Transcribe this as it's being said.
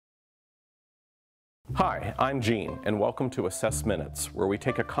Hi, I'm Gene, and welcome to AssessMinutes, where we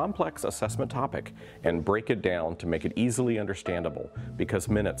take a complex assessment topic and break it down to make it easily understandable, because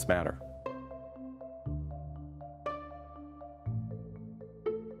minutes matter.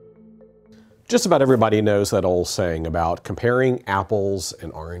 Just about everybody knows that old saying about comparing apples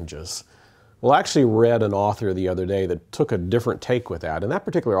and oranges. Well, I actually read an author the other day that took a different take with that, and that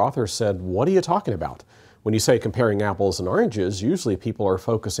particular author said, "What are you talking about? When you say comparing apples and oranges, usually people are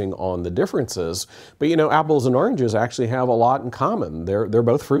focusing on the differences, but you know, apples and oranges actually have a lot in common. They're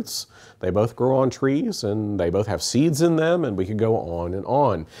both fruits. They both grow on trees, and they both have seeds in them, and we could go on and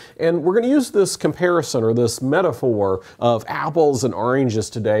on. And we're going to use this comparison or this metaphor of apples and oranges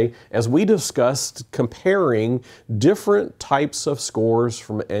today as we discussed comparing different types of scores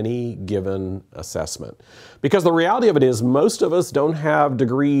from any given assessment. Because the reality of it is most of us don't have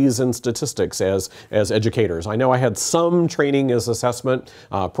degrees in statistics as educators. I know I had some training as assessment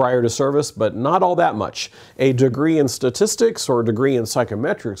prior to service, but not all that much. A degree in statistics or a degree in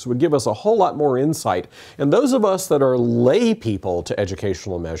psychometrics would give us a whole lot more insight. And those of us that are lay people to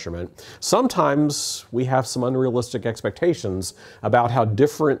educational measurement, sometimes we have some unrealistic expectations about how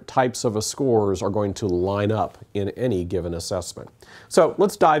different types of scores are going to line up in any given assessment. So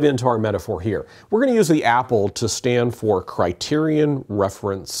let's dive into our metaphor here. We're going to use the apple to stand for criterion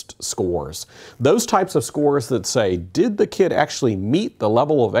referenced scores. Those types of scores that say, did the kid actually meet the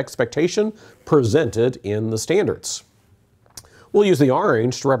level of expectation presented in the standards? We'll use the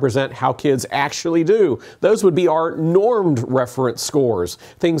orange to represent how kids actually do. Those would be our normed reference scores.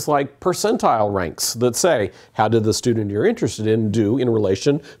 Things like percentile ranks that say, how did the student you're interested in do in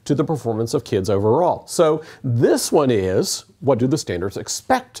relation to the performance of kids overall? So this one is, what do the standards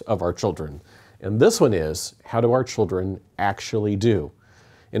expect of our children? And this one is, how do our children actually do?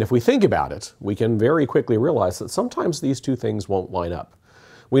 And if we think about it, we can very quickly realize that sometimes these two things won't line up.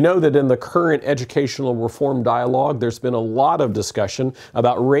 We know that in the current educational reform dialogue, there's been a lot of discussion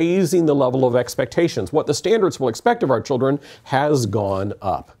about raising the level of expectations. What the standards will expect of our children has gone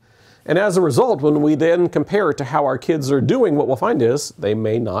up. And as a result, when we then compare it to how our kids are doing, what we'll find is they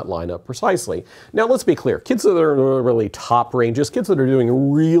may not line up precisely. Now, let's be clear. Kids that are in really top ranges, kids that are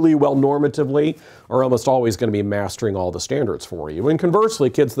doing really well normatively, are almost always going to be mastering all the standards for you. And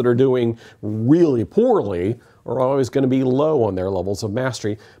conversely, kids that are doing really poorly are always going to be low on their levels of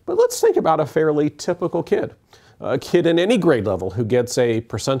mastery. But let's think about a fairly typical kid. A kid in any grade level who gets a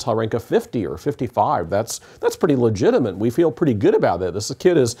percentile rank of 50 or 55, that's pretty legitimate. We feel pretty good about it. This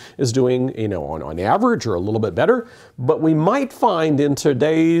kid is doing, you know, on average or a little bit better. But we might find in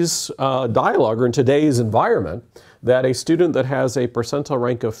today's dialogue or in today's environment that a student that has a percentile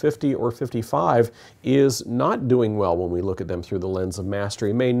rank of 50 or 55 is not doing well when we look at them through the lens of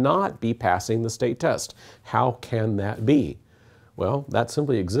mastery, may not be passing the state test. How can that be? Well, that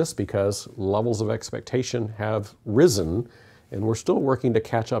simply exists because levels of expectation have risen, and we're still working to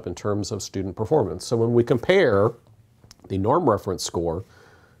catch up in terms of student performance. So when we compare the norm reference score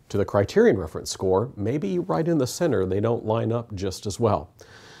to the criterion reference score, maybe right in the center, they don't line up just as well.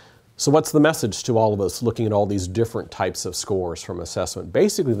 So what's the message to all of us looking at all these different types of scores from assessment?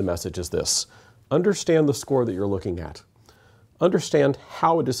 Basically, the message is this: understand the score that you're looking at. Understand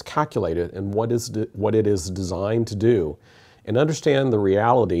how it is calculated and what it is designed to do. And understand the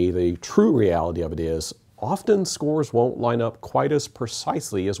reality, the true reality of it is, often scores won't line up quite as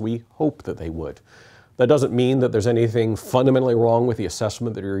precisely as we hope that they would. That doesn't mean that there's anything fundamentally wrong with the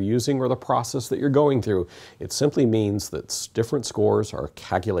assessment that you're using or the process that you're going through. It simply means that different scores are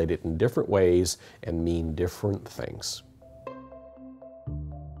calculated in different ways and mean different things.